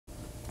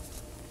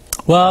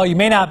Well, you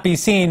may not be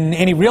seeing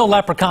any real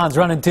leprechauns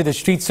running through the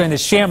streets during the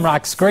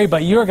Shamrock Scurry,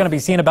 but you're going to be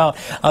seeing about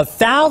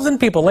 1,000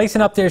 people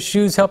lacing up their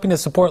shoes, helping to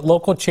support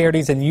local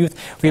charities and youth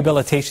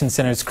rehabilitation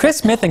centers. Chris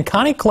Smith and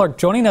Connie Clark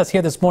joining us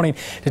here this morning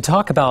to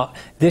talk about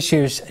this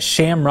year's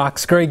Shamrock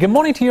Scurry. Good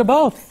morning to you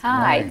both.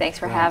 Hi, thanks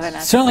for having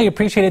us. Certainly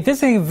appreciate it. This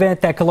is an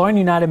event that Killearn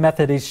United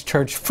Methodist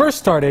Church first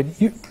started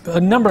a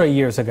number of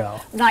years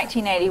ago.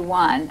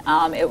 1981.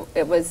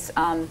 It was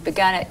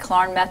begun at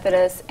Killearn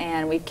Methodist,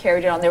 and we've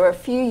carried it on. There were a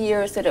few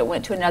years that it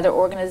went to another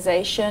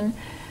organization.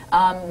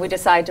 We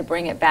decided to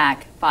bring it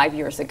back 5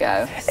 years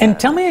ago. So. And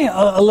tell me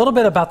a little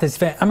bit about this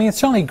event. I mean, it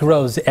certainly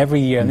grows every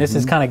year, and this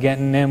is kind of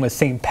getting in with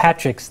St.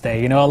 Patrick's Day.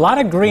 You know, a lot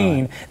of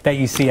green that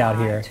you see out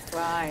here.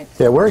 Right.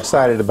 Yeah, we're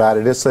excited about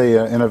it. It's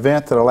an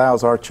event that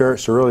allows our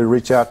church to really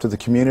reach out to the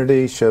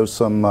community, show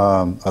some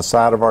a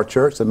side of our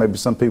church that maybe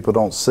some people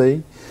don't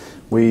see.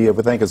 We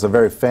think it's a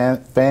very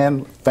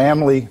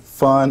family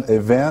fun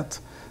event.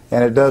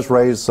 And it does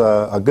raise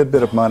a good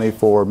bit of money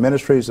for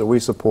ministries that we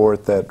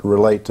support that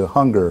relate to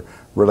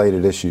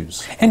hunger-related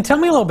issues. And tell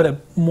me a little bit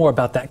more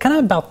about that, kind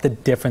of about the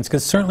difference,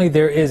 because certainly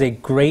there is a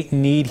great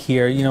need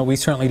here. You know, we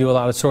certainly do a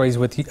lot of stories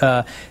with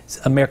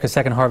America's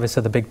Second Harvest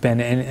of the Big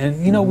Bend,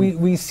 and you know,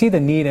 we see the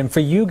need. And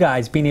for you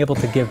guys being able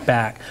to give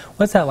back,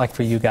 what's that like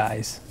for you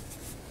guys?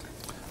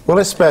 Well,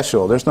 it's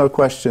special. There's no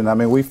question. I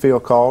mean, we feel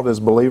called as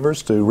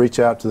believers to reach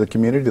out to the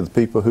community, to the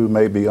people who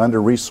may be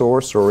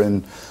under-resourced or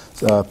in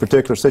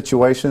particular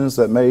situations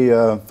that may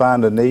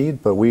find a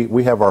need. But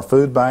we have our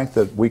food bank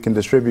that we can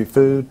distribute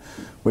food.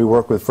 We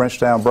work with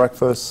Frenchtown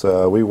Breakfast.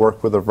 We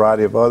work with a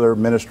variety of other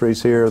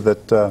ministries here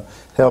that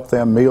help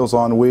them, Meals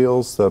on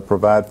Wheels,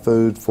 provide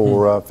food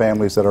for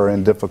families that are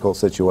in difficult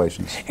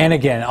situations. And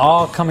again,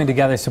 all coming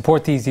together,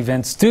 support these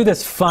events, do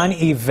this fun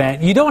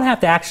event. You don't have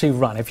to actually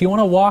run. If you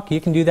want to walk,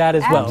 you can do that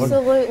as well.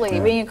 Absolutely.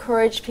 Yeah. We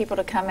encourage people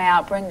to come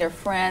out, bring their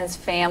friends,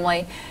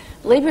 family.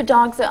 Leave your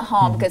dogs at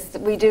home, because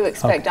we do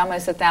expect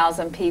almost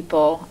 1,000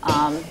 people,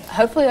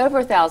 hopefully over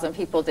 1,000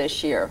 people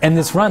this year. And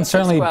this run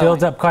certainly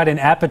builds up quite an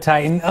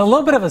appetite, and a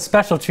little bit of a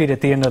special treat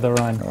at the end of the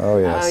run. Oh,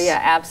 yes. Oh,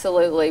 yeah,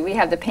 absolutely. We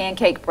have the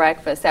pancake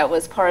breakfast. That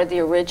was part of the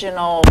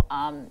original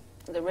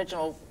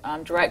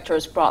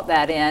directors brought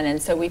that in,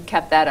 and so we've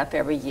kept that up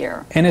every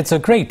year. And it's a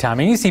great time.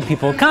 And you see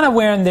people kind of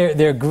wearing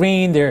their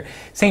green, their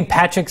St.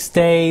 Patrick's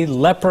Day,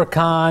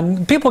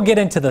 leprechaun. People get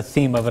into the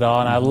theme of it all,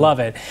 and I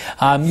love it.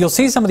 You'll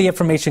see some of the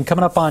information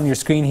coming up on your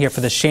screen here for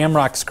the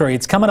Shamrock Scurry.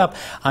 It's coming up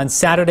on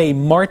Saturday,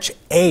 March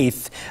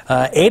 8th.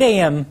 8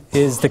 a.m.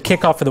 is the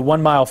kickoff for the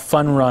 1 mile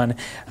fun run,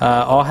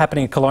 all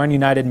happening at Killearn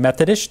United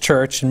Methodist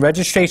Church, and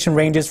registration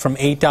ranges from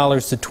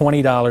 $8 to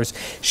 $20.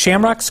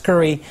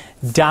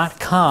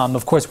 ShamrockScurry.com.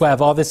 Of course, we'll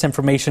have all this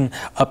information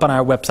up on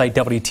our website,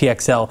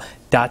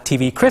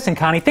 WTXL.TV. Chris and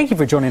Connie, thank you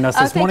for joining us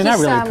this morning. I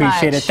really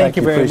appreciate it. Thank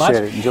you very much.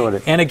 Enjoyed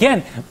it. And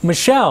again,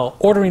 Michelle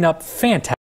ordering up fantastic.